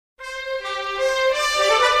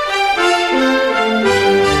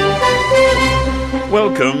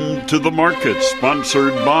Welcome to the market,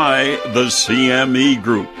 sponsored by the CME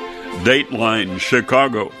Group. Dateline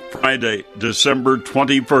Chicago, Friday, December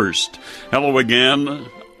 21st. Hello again,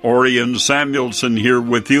 Orion Samuelson here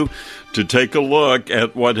with you to take a look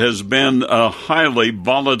at what has been a highly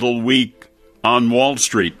volatile week on Wall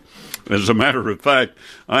Street. As a matter of fact,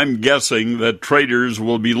 I'm guessing that traders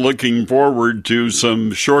will be looking forward to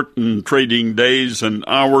some shortened trading days and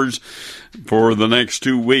hours for the next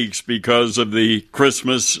 2 weeks because of the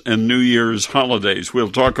Christmas and New Year's holidays.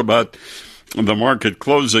 We'll talk about the market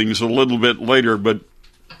closings a little bit later, but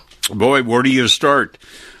boy, where do you start?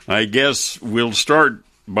 I guess we'll start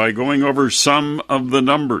by going over some of the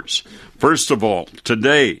numbers. First of all,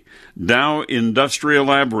 today, Dow Industrial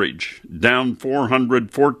Average down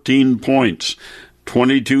 414 points,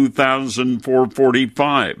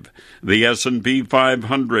 22,445. The S&P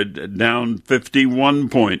 500 down 51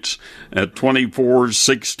 points at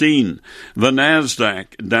 2416. The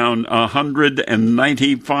Nasdaq down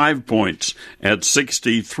 195 points at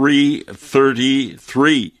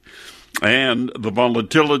 6333. And the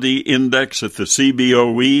volatility index at the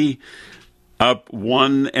CBOE up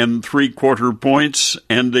 1 3/4 points,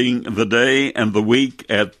 ending the day and the week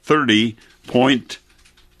at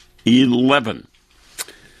 30.11.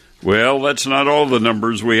 Well, that's not all the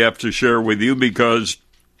numbers we have to share with you, because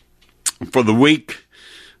for the week,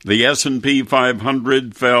 the S&P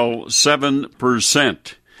 500 fell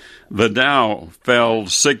 7%. The Dow fell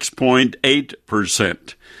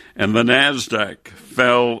 6.8%, and the Nasdaq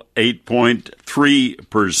fell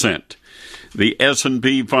 8.3%. The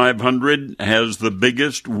S&P 500 has the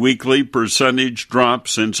biggest weekly percentage drop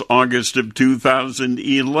since August of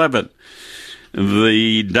 2011.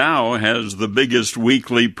 The Dow has the biggest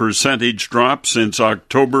weekly percentage drop since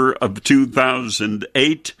October of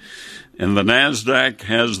 2008, and the Nasdaq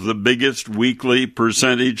has the biggest weekly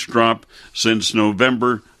percentage drop since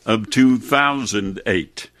November of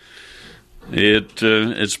 2008.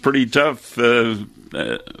 It's pretty tough as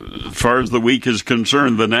far as the week is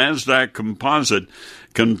concerned. The Nasdaq Composite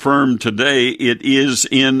confirmed today it is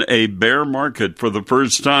in a bear market for the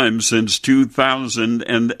first time since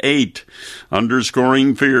 2008,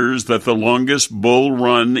 underscoring fears that the longest bull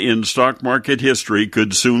run in stock market history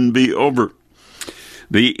could soon be over.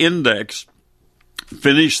 The index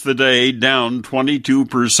finished the day down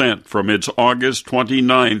 22% from its August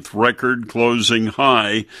 29th record closing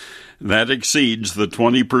high. That exceeds the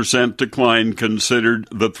 20% decline considered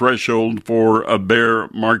the threshold for a bear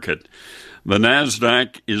market. The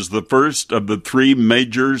Nasdaq is the first of the three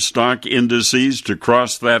major stock indices to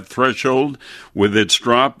cross that threshold with its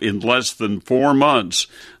drop in less than 4 months,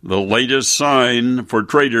 the latest sign for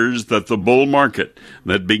traders that the bull market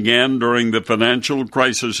that began during the financial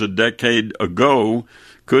crisis a decade ago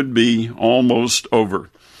could be almost over.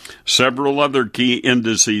 Several other key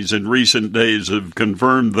indices in recent days have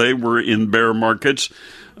confirmed they were in bear markets,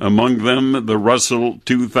 among them the Russell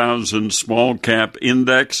 2000 Small Cap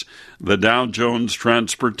Index, the Dow Jones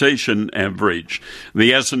Transportation Average.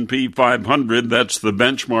 The S&P 500, that's the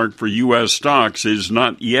benchmark for U.S. stocks, is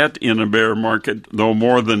not yet in a bear market, though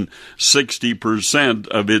more than 60%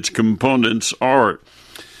 of its components are.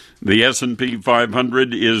 The S&P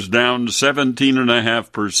 500 is down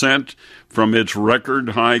 17.5% from its record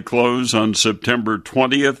high close on September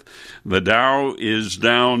 20th. The Dow is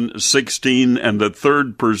down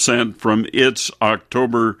 16.3% from its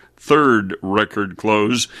October 3rd record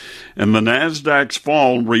close, and the Nasdaq's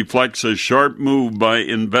fall reflects a sharp move by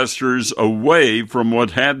investors away from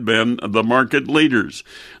what had been the market leaders,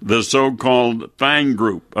 the so-called FANG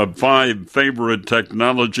group of 5 favorite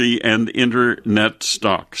technology and internet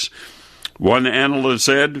stocks. One analyst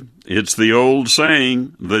said, "It's the old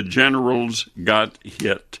saying, the generals got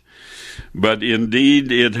hit." But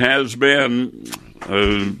indeed, it has been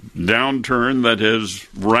a downturn that has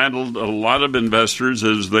rattled a lot of investors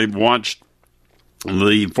as they've watched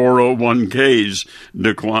the 401ks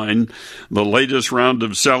decline. The latest round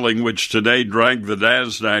of selling, which today dragged the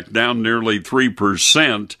Nasdaq down nearly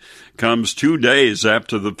 3%, comes 2 days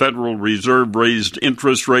after the Federal Reserve raised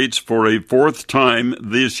interest rates for a 4th time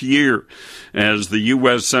this year, as the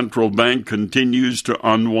U.S. Central Bank continues to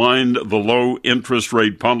unwind the low interest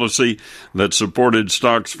rate policy that supported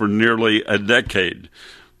stocks for nearly a decade.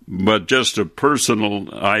 But just a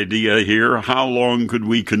personal idea here, how long could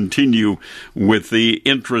we continue with the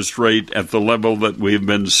interest rate at the level that we've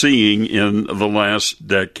been seeing in the last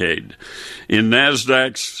decade? In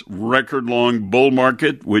NASDAQ's record-long bull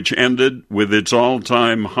market, which ended with its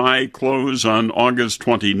all-time high close on August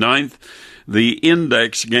 29th, the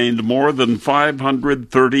index gained more than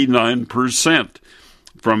 539%.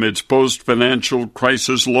 from its post-financial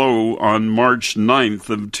crisis low on March 9th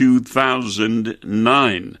of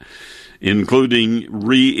 2009. Including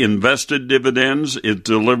reinvested dividends, it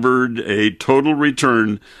delivered a total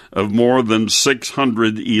return of more than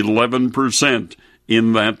 611%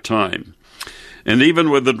 in that time. And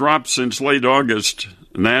even with the drop since late August,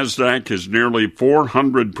 NASDAQ is nearly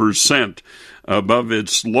 400% above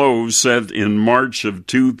its low set in March of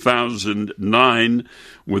 2009,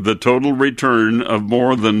 with a total return of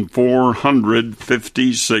more than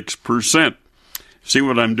 456%. See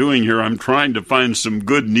what I'm doing here? I'm trying to find some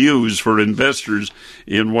good news for investors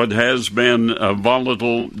in what has been a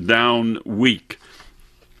volatile down week.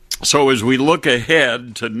 So as we look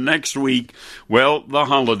ahead to next week, well, the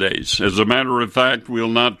holidays. As a matter of fact, we'll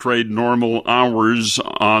not trade normal hours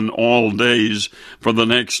on all days for the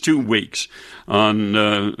next 2 weeks.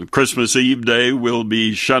 On Christmas Eve Day, we'll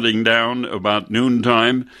be shutting down about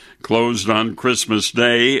noontime, closed on Christmas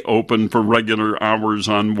Day, open for regular hours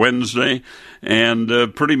on Wednesday,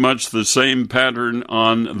 and pretty much the same pattern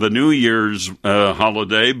on the New Year's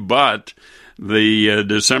holiday, but the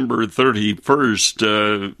December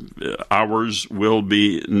 31st hours will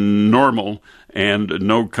be normal and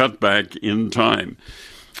no cutback in time.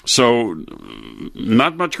 So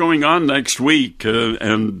not much going on next week,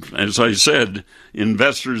 and as I said,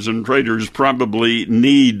 investors and traders probably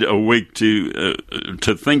need a week to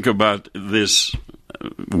think about this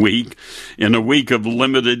week. In a week of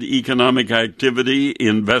limited economic activity,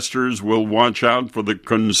 investors will watch out for the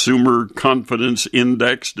Consumer Confidence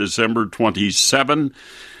Index, December 27.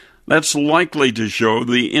 That's likely to show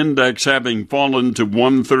the index having fallen to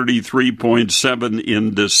 133.7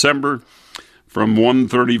 in December from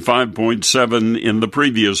 135.7 in the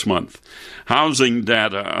previous month. Housing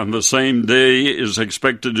data on the same day is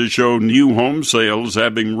expected to show new home sales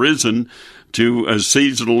having risen to a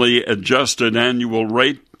seasonally adjusted annual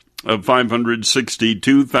rate of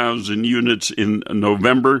 562,000 units in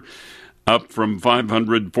November, up from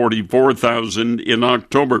 544,000 in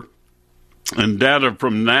October. And data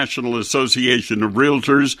from National Association of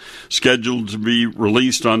Realtors, scheduled to be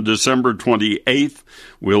released on December 28th,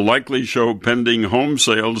 will likely show pending home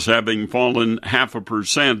sales having fallen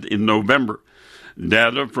 0.5% in November.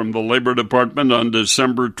 Data from the Labor Department on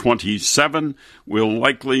December 27 will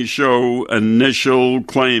likely show initial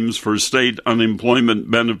claims for state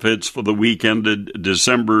unemployment benefits for the week ended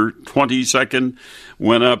December 22nd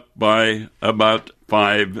went up by about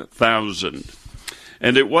 5,000.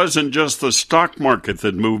 And it wasn't just the stock market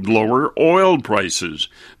that moved lower. Oil prices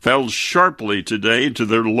fell sharply today to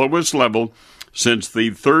their lowest level since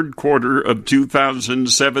the third quarter of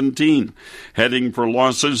 2017, heading for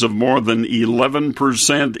losses of more than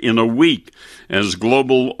 11% in a week, as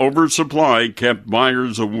global oversupply kept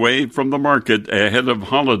buyers away from the market ahead of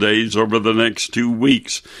holidays over the next 2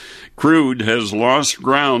 weeks. Crude has lost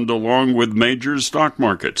ground along with major stock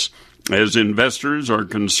markets, as investors are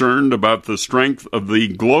concerned about the strength of the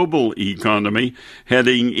global economy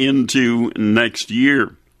heading into next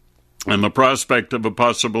year. And the prospect of a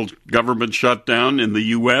possible government shutdown in the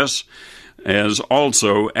U.S. has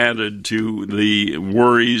also added to the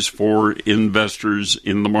worries for investors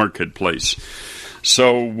in the marketplace.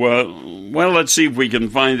 So, well, let's see if we can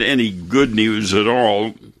find any good news at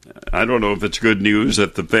all. I don't know if it's good news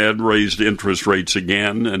that the Fed raised interest rates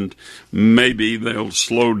again, and maybe they'll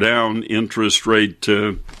slow down interest rate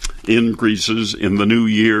increases in the new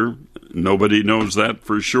year. Nobody knows that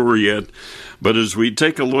for sure yet. But as we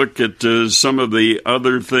take a look at some of the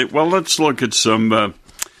other things, well, let's look at some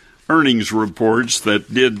earnings reports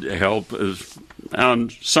that did help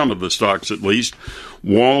on some of the stocks at least.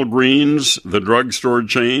 Walgreens, the drugstore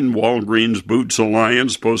chain, Walgreens Boots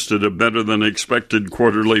Alliance, posted a better-than-expected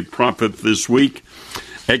quarterly profit this week.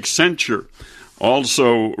 Accenture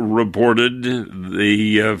also reported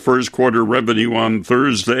the first quarter revenue on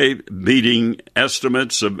Thursday, beating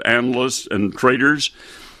estimates of analysts and traders.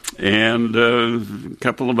 And a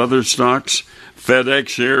couple of other stocks. FedEx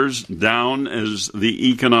shares down as the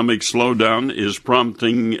economic slowdown is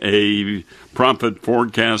prompting a profit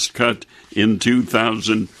forecast cut in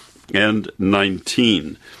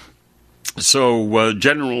 2019. So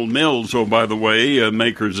General Mills, oh, by the way,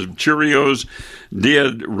 makers of Cheerios,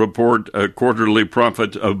 did report a quarterly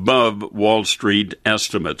profit above Wall Street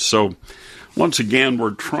estimates. So once again,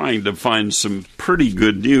 we're trying to find some pretty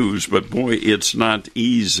good news, but boy, it's not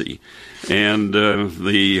easy. And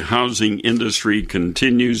the housing industry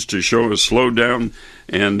continues to show a slowdown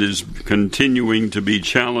and is continuing to be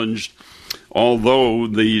challenged, although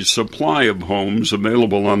the supply of homes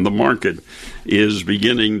available on the market is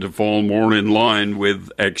beginning to fall more in line with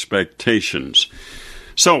expectations.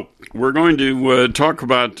 So we're going to talk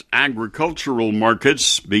about agricultural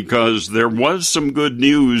markets because there was some good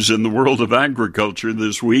news in the world of agriculture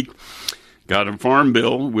this week. Got a farm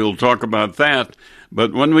bill. We'll talk about that.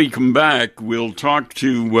 But when we come back, we'll talk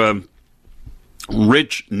to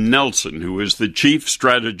Rich Nelson, who is the chief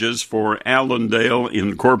strategist for Allendale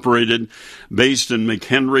Incorporated, based in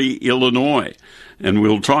McHenry, Illinois. And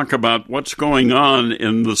we'll talk about what's going on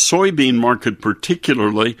in the soybean market,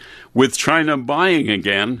 particularly with China buying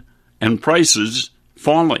again and prices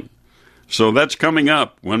falling. So that's coming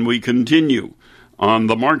up when we continue on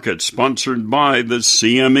The Market, sponsored by the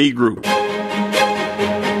CME Group.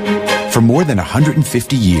 For more than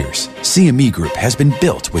 150 years, CME Group has been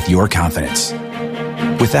built with your confidence.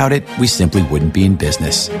 Without it, we simply wouldn't be in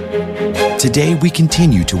business. Today, we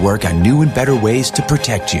continue to work on new and better ways to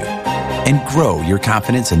protect you and grow your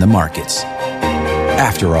confidence in the markets.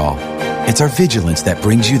 After all, it's our vigilance that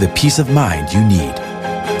brings you the peace of mind you need,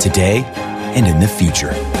 today and in the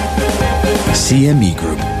future. CME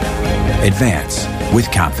Group. Advance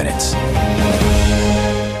with confidence.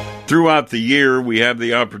 Throughout the year, we have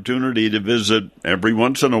the opportunity to visit every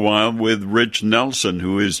once in a while with Rich Nelson,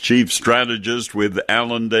 who is chief strategist with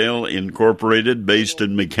Allendale Incorporated, based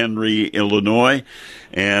in McHenry, Illinois.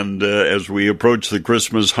 And as we approach the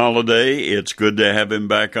Christmas holiday, it's good to have him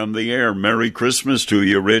back on the air. Merry Christmas to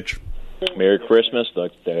you, Rich. Merry Christmas.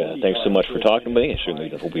 Thanks so much for talking to me. I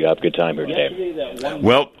certainly hope we have a good time here today.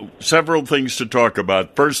 Well, several things to talk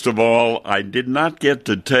about. First of all, I did not get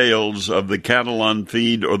details of the cattle on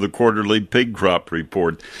feed or the quarterly pig crop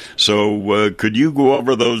report. So could you go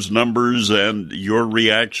over those numbers and your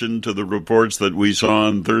reaction to the reports that we saw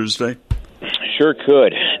on Thursday? Sure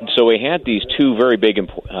could. So we had these two very big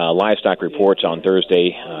livestock reports on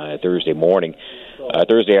Thursday morning.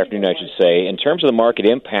 Thursday afternoon, I should say. In terms of the market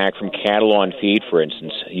impact from cattle on feed, for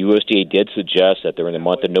instance, USDA did suggest that during the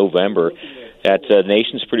month of November that the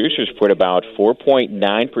nation's producers put about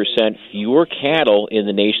 4.9% fewer cattle in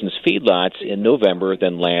the nation's feedlots in November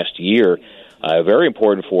than last year. Very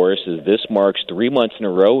important for us is this marks 3 months in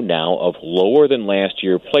a row now of lower than last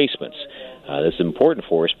year placements. This is important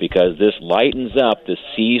for us because this lightens up the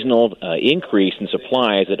seasonal increase in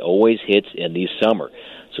supplies that always hits in the summer.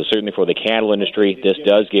 So certainly for the cattle industry, this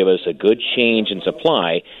does give us a good change in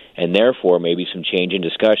supply and therefore maybe some change in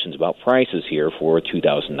discussions about prices here for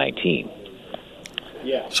 2019.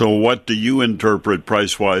 So what do you interpret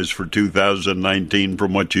price-wise for 2019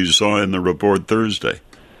 from what you saw in the report Thursday?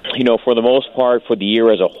 You know, for the most part, for the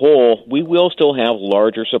year as a whole, we will still have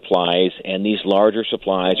larger supplies, and these larger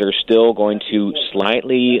supplies are still going to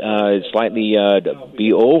slightly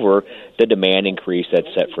be over the demand increase that's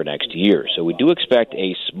set for next year. So we do expect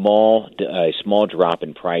a small drop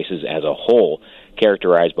in prices as a whole,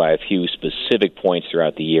 characterized by a few specific points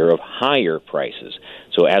throughout the year of higher prices.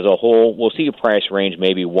 So as a whole, we'll see a price range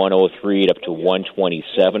maybe 103 up to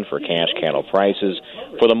 127 for cash cattle prices.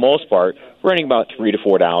 For the most part, running about $3 to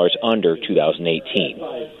 $4 under 2018.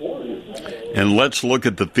 And let's look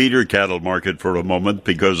at the feeder cattle market for a moment,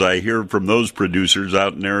 because I hear from those producers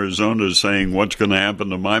out in Arizona saying, what's going to happen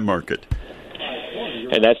to my market?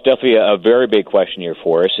 And that's definitely a very big question here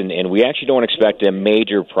for us, and we actually don't expect a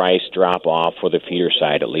major price drop-off for the feeder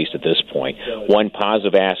side, at least at this point. One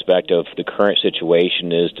positive aspect of the current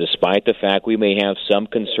situation is, despite the fact we may have some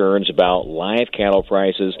concerns about live cattle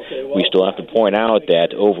prices, we still have to point out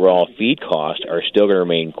that overall feed costs are still going to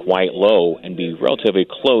remain quite low and be relatively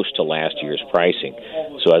close to last year's pricing.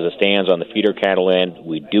 So as it stands on the feeder cattle end,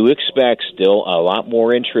 we do expect still a lot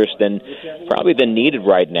more interest than needed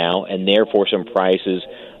right now, and therefore some prices,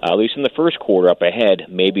 at least in the first quarter up ahead,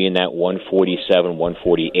 maybe in that 147,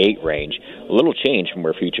 148 range. A little change from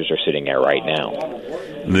where futures are sitting at right now.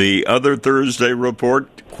 The other Thursday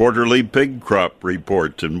report, quarterly pig crop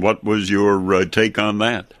report, and what was your take on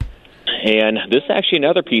that? And this is actually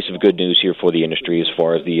another piece of good news here for the industry as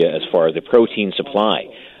far as the protein supply.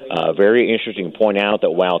 Very interesting to point out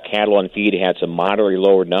that while cattle on feed had some moderately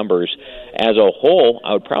lower numbers, as a whole,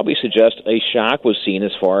 I would probably suggest a shock was seen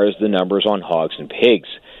as far as the numbers on hogs and pigs.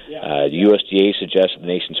 The USDA suggested the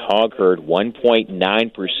nation's hog herd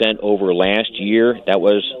 1.9% over last year. That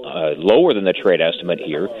was lower than the trade estimate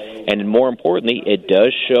here. And more importantly, it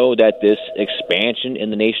does show that this expansion in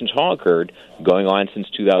the nation's hog herd, going on since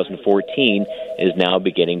 2014, is now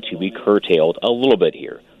beginning to be curtailed a little bit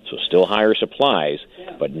here. So still higher supplies,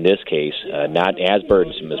 but in this case, not as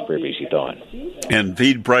burdensome as previously thought. And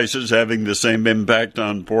feed prices having the same impact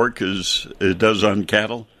on pork as it does on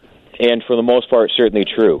cattle? And for the most part, certainly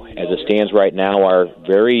true. As it stands right now, our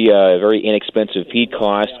very inexpensive feed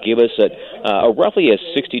costs give us roughly a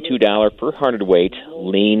 $62 per hundredweight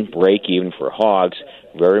lean break-even for hogs.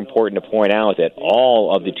 very important to point out that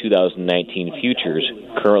all of the 2019 futures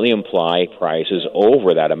currently imply prices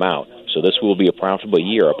over that amount. So this will be a profitable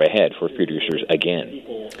year up ahead for producers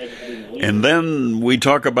again. And then we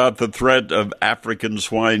talk about the threat of African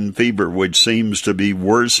swine fever, which seems to be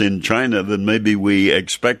worse in China than maybe we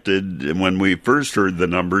expected when we first heard the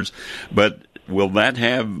numbers. But will that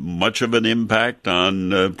have much of an impact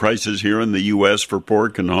on prices here in the U.S. for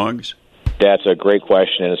pork and hogs? That's a great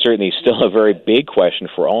question, and it's certainly still a very big question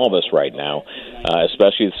for all of us right now,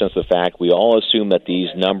 especially since the fact we all assume that these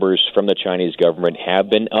numbers from the Chinese government have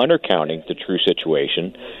been undercounting the true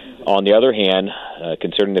situation. On the other hand,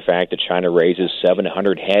 considering the fact that China raises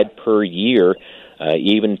 700 head per year,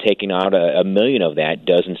 even taking out a million of that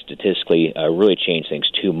doesn't statistically really change things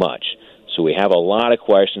too much. So we have a lot of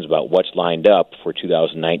questions about what's lined up for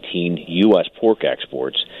 2019 U.S. pork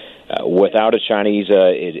exports. Without a Chinese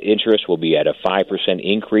interest, we'll be at a 5%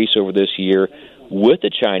 increase over this year. With the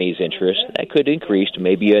Chinese interest, that could increase to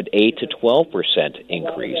maybe an 8 to 12%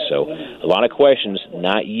 increase. So a lot of questions,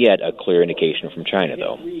 not yet a clear indication from China,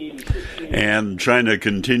 though. And China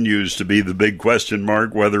continues to be the big question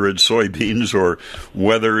mark, whether it's soybeans or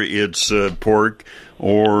whether it's pork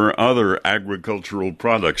or other agricultural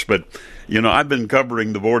products. But, you know, I've been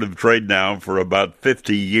covering the Board of Trade now for about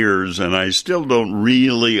 50 years, and I still don't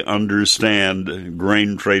really understand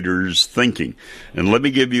grain traders' thinking. And let me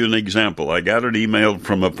give you an example. I got an email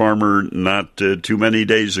from a farmer not too many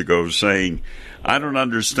days ago saying, I don't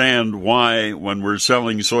understand why, when we're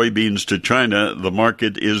selling soybeans to China, the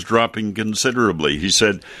market is dropping considerably. He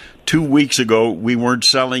said, 2 weeks ago, we weren't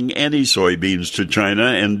selling any soybeans to China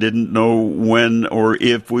and didn't know when or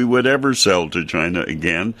if we would ever sell to China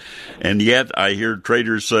again. And yet I hear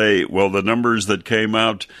traders say, well, the numbers that came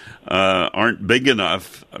out aren't big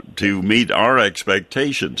enough to meet our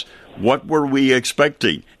expectations. What were we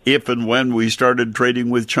expecting if and when we started trading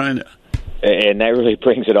with China? And that really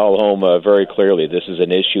brings it all home very clearly. This is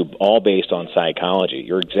an issue all based on psychology.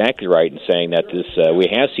 You're exactly right in saying that this we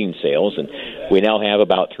have seen sales, and we now have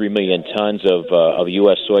about 3 million tons of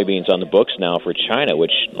U.S. soybeans on the books now for China,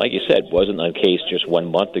 which, like you said, wasn't the case just 1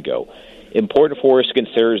 month ago. Important for us to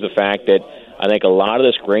consider is the fact that I think a lot of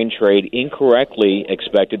this grain trade incorrectly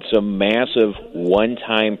expected some massive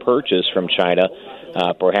one-time purchase from China,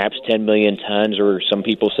 perhaps 10 million tons, or some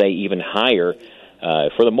people say even higher.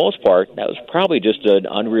 For the most part, that was probably just an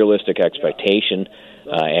unrealistic expectation,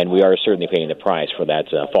 and we are certainly paying the price for that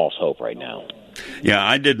false hope right now. Yeah,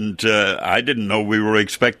 I didn't know we were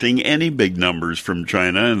expecting any big numbers from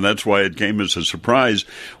China, and that's why it came as a surprise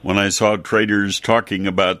when I saw traders talking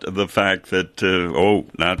about the fact that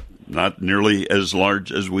not nearly as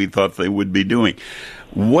large as we thought they would be doing.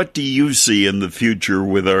 What do you see in the future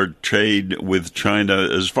with our trade with China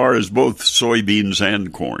as far as both soybeans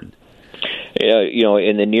and corn?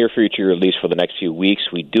 In the near future, at least for the next few weeks,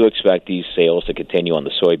 we do expect these sales to continue on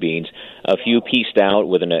the soybeans. A few pieced out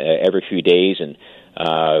within every few days, and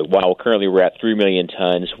while currently we're at 3 million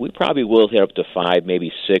tons, we probably will hit up to 5,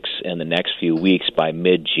 maybe 6 in the next few weeks by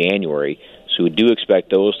mid-January. So we do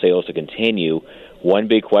expect those sales to continue. One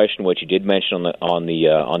big question, which you did mention on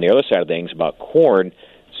the other side of things about corn,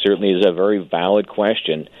 certainly is a very valid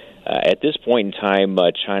question. At this point in time,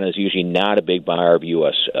 China is usually not a big buyer of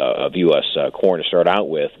U.S. Corn to start out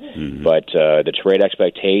with, but the trade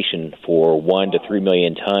expectation for 1 to 3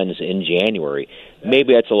 million tons in January,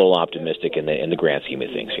 maybe that's a little optimistic in the grand scheme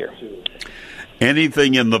of things here.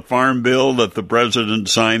 Anything in the Farm Bill that the President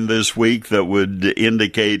signed this week that would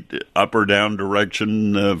indicate up or down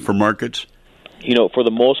direction for markets? For the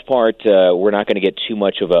most part, we're not going to get too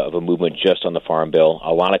much of a movement just on the Farm Bill.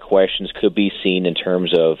 A lot of questions could be seen in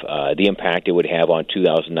terms of the impact it would have on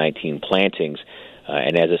 2019 plantings.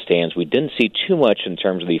 And as it stands, we didn't see too much in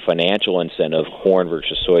terms of the financial incentive, corn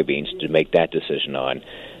versus soybeans, to make that decision on.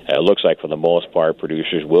 It looks like, for the most part,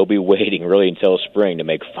 producers will be waiting really until spring to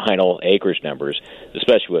make final acreage numbers,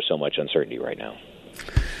 especially with so much uncertainty right now.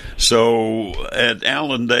 So at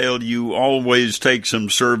Allendale, you always take some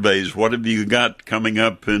surveys. What have you got coming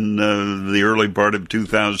up in the early part of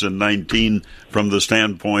 2019 from the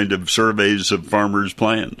standpoint of surveys of farmers'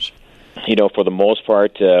 plans? For the most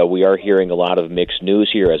part, we are hearing a lot of mixed news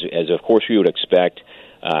here, as of course we would expect.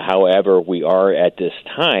 However, we are at this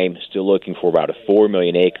time still looking for about a 4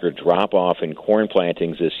 million acre drop-off in corn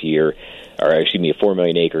plantings this year, a 4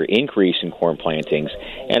 million acre increase in corn plantings,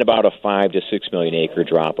 and about a 5 to 6 million acre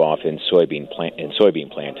drop-off in soybean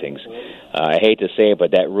plantings. I hate to say it,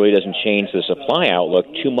 but that really doesn't change the supply outlook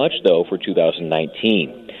too much, though, for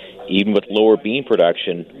 2019. Even with lower bean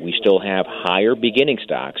production, we still have higher beginning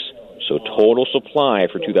stocks, So total supply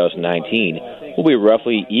for 2019 will be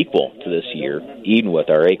roughly equal to this year, even with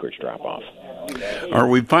our acreage drop-off. Are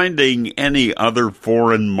we finding any other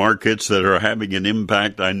foreign markets that are having an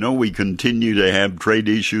impact? I know we continue to have trade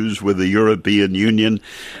issues with the European Union,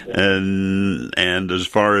 and as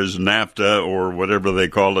far as NAFTA, or whatever they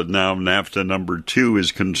call it now, NAFTA number 2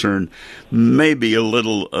 is concerned, maybe a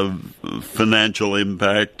little of financial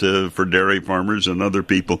impact for dairy farmers and other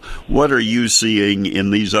people. What are you seeing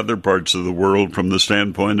in these other parts of the world from the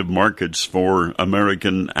standpoint of markets for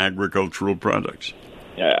American agricultural products?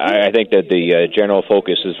 I think that the general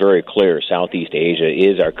focus is very clear. Southeast Asia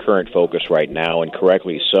is our current focus right now, and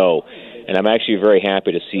correctly so. And I'm actually very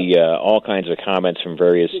happy to see all kinds of comments from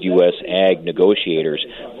various U.S. ag negotiators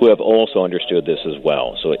who have also understood this as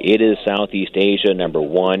well. So it is Southeast Asia, number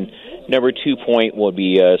one. Number 2 point will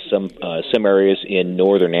be some areas in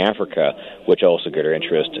northern Africa, which also get our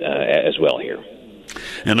interest as well here.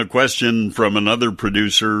 And a question from another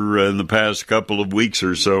producer in the past couple of weeks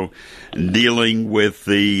or so, dealing with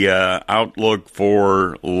the outlook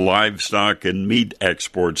for livestock and meat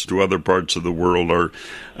exports to other parts of the world.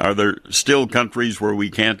 Are there still countries where we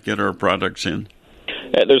can't get our products in?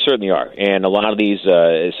 There certainly are, and a lot of these,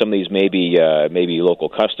 some of these may be local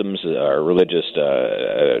customs or religious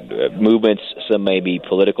movements. Some may be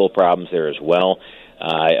political problems there as well.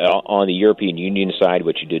 On the European Union side,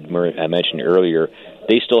 which you did mention earlier,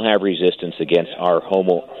 they still have resistance against our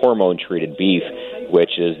hormone-treated beef,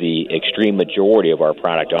 which is the extreme majority of our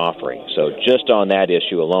product offering. So just on that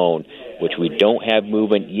issue alone, which we don't have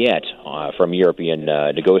movement yet from European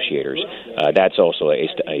negotiators, that's also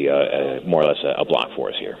a more or less a block for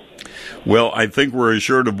us here. Well, I think we're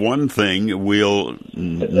assured of one thing. We'll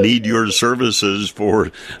need your services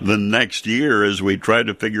for the next year as we try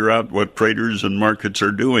to figure out what traders and markets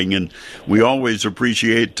are doing. And we always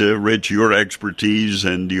appreciate, Rich, your expertise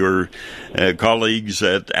and your colleagues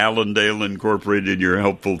at Allendale Incorporated. You're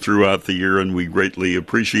helpful throughout the year, and we greatly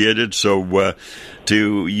appreciate it. So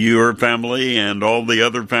to your family and all the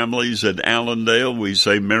other families at Allendale, we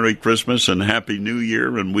say Merry Christmas and Happy New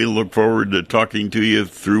Year, and we look forward to talking to you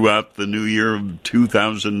throughout the new year of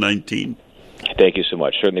 2019. Thank you so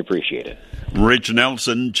much. Certainly appreciate it. Rich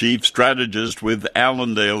Nelson, Chief Strategist with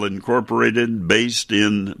Allendale Incorporated, based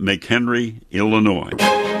in McHenry, Illinois.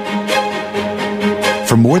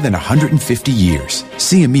 For more than 150 years,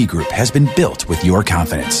 CME Group has been built with your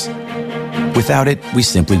confidence. Without it, we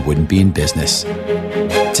simply wouldn't be in business.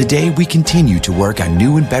 Today, we continue to work on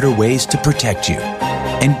new and better ways to protect you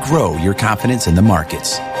and grow your confidence in the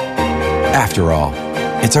markets. After all,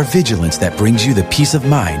 it's our vigilance that brings you the peace of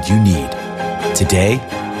mind you need, today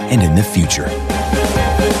and in the future.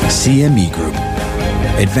 CME Group.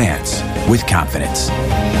 Advance with confidence.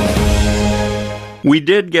 We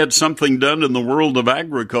did get something done in the world of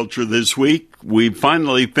agriculture this week. We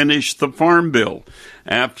finally finished the Farm Bill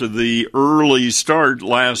after the early start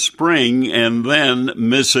last spring and then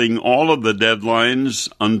missing all of the deadlines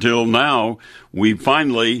until now. We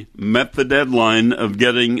finally met the deadline of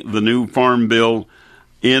getting the new Farm Bill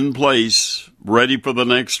in place, ready for the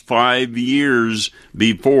next 5 years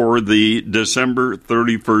before the December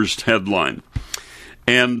 31st headline.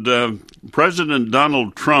 And President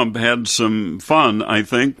Donald Trump had some fun, I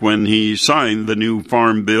think, when he signed the new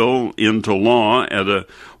Farm Bill into law at a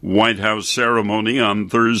White House ceremony on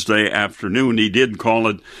Thursday afternoon. He did call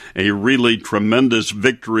it a really tremendous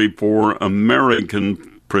victory for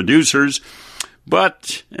American producers.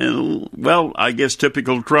 But, well, I guess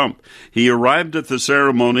typical Trump. He arrived at the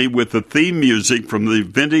ceremony with the theme music from the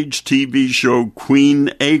vintage TV show Queen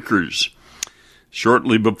Acres.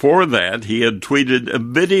 Shortly before that, he had tweeted a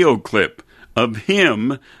video clip of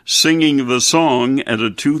him singing the song at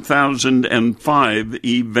a 2005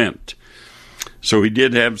 event. So he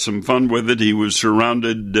did have some fun with it. He was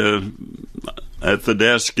surrounded at the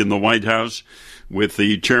desk in the White House with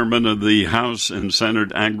the chairman of the House and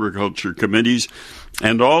Senate Agriculture Committees,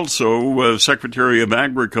 and also Secretary of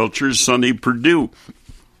Agriculture Sonny Perdue.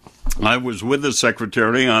 I was with the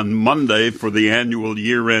Secretary on Monday for the annual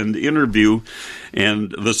year-end interview,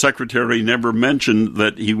 and the Secretary never mentioned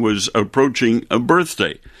that he was approaching a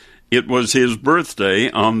birthday. It was his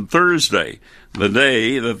birthday on Thursday, the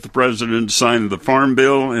day that the President signed the Farm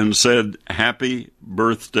Bill and said, "Happy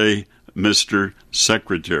birthday, Mr.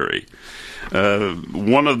 Secretary."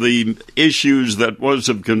 One of the issues that was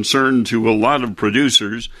of concern to a lot of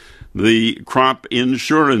producers, the crop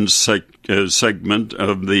insurance segment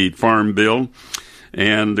of the Farm Bill.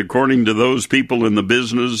 And according to those people in the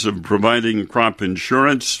business of providing crop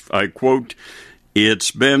insurance, I quote,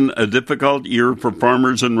 It's been a difficult year for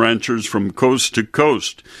farmers and ranchers from coast to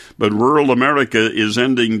coast, but rural America is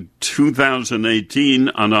ending 2018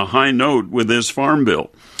 on a high note with this farm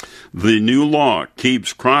bill. The new law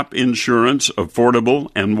keeps crop insurance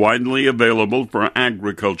affordable and widely available for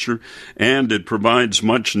agriculture, and it provides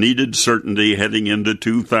much-needed certainty heading into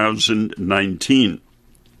 2019.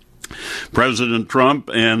 President Trump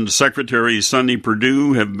and Secretary Sonny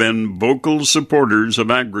Perdue have been vocal supporters of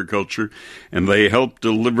agriculture, and they helped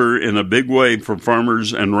deliver in a big way for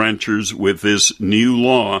farmers and ranchers with this new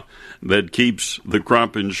law that keeps the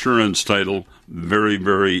crop insurance title very,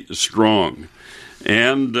 very strong.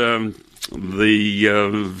 And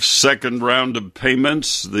the second round of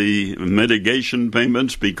payments, the mitigation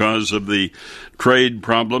payments because of the trade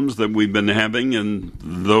problems that we've been having, and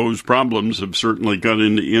those problems have certainly cut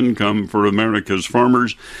into income for America's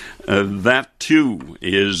farmers. That, too,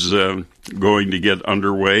 is going to get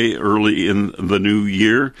underway early in the new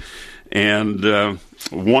year. And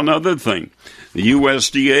one other thing. The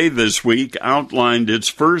USDA this week outlined its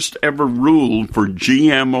first ever rule for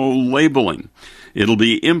GMO labeling. It'll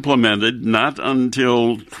be implemented not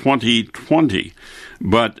until 2020,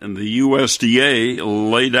 but the USDA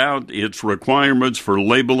laid out its requirements for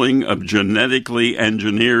labeling of genetically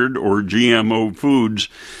engineered or GMO foods,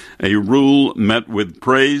 a rule met with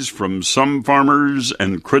praise from some farmers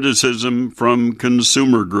and criticism from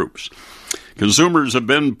consumer groups. Consumers have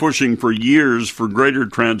been pushing for years for greater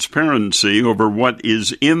transparency over what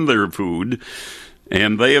is in their food,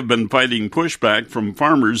 and they have been fighting pushback from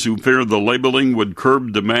farmers who fear the labeling would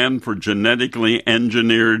curb demand for genetically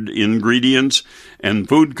engineered ingredients, and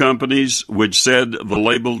food companies which said the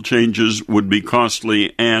label changes would be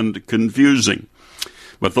costly and confusing.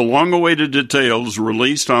 But the long-awaited details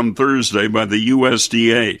released on Thursday by the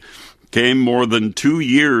USDA came more than 2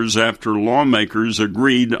 years after lawmakers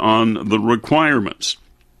agreed on the requirements.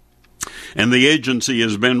 And the agency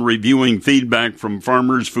has been reviewing feedback from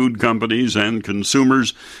farmers, food companies, and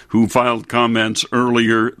consumers who filed comments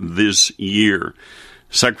earlier this year.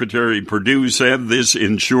 Secretary Perdue said this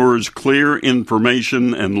ensures clear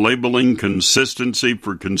information and labeling consistency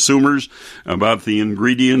for consumers about the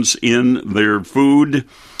ingredients in their food,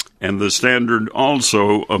 and the standard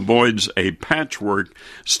also avoids a patchwork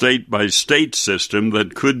state-by-state system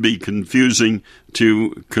that could be confusing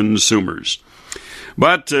to consumers.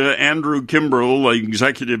 But Andrew Kimbrell,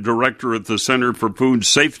 Executive Director at the Center for Food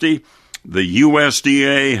Safety, the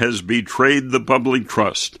USDA has betrayed the public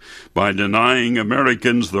trust by denying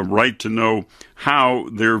Americans the right to know how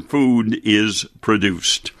their food is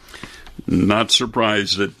produced. Not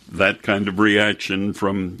surprised at that kind of reaction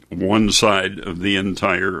from one side of the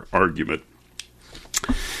entire argument.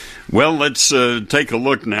 Well, let's take a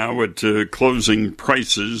look now at closing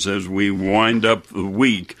prices as we wind up the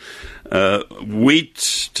week.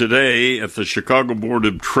 Wheat today at the Chicago Board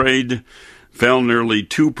of Trade fell nearly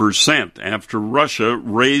 2% after Russia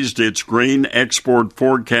raised its grain export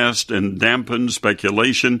forecast and dampened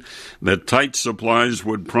speculation that tight supplies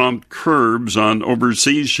would prompt curbs on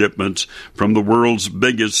overseas shipments from the world's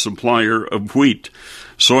biggest supplier of wheat.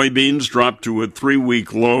 Soybeans dropped to a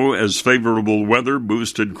 3-week low as favorable weather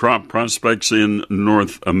boosted crop prospects in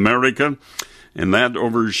North America, and that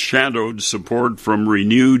overshadowed support from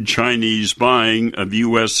renewed Chinese buying of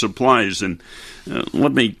U.S. supplies. And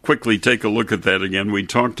let me quickly take a look at that again. We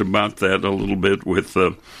talked about that a little bit with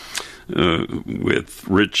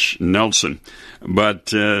Rich Nelson. But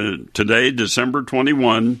today, December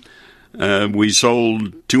 21, we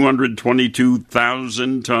sold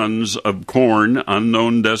 222,000 tons of corn,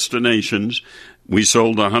 unknown destinations. We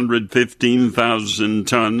sold 115,000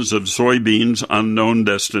 tons of soybeans, unknown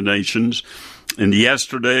destinations. And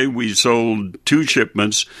yesterday we sold 2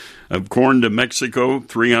 shipments of corn to Mexico,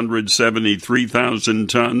 373,000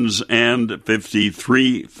 tons and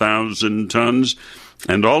 53,000 tons.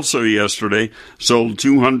 And also yesterday sold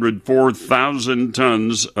 204,000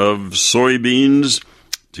 tons of soybeans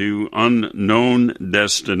to unknown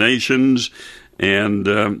destinations and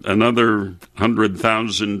another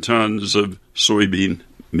 100,000 tons of soybean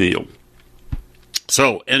meal.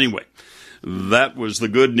 So anyway, that was the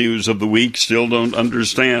good news of the week. Still don't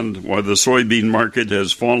understand why the soybean market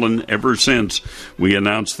has fallen ever since we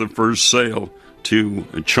announced the first sale to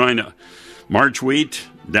China. March wheat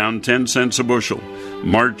down 10 cents a bushel.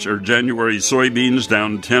 January soybeans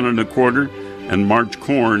down 10 1/4, and March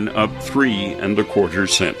corn up 3 1/4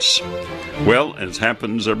 cents. Well, as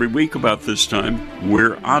happens every week about this time,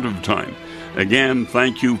 we're out of time. Again,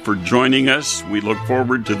 thank you for joining us. We look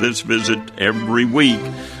forward to this visit every week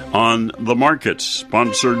on The Markets,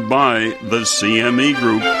 sponsored by the CME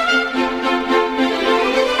Group.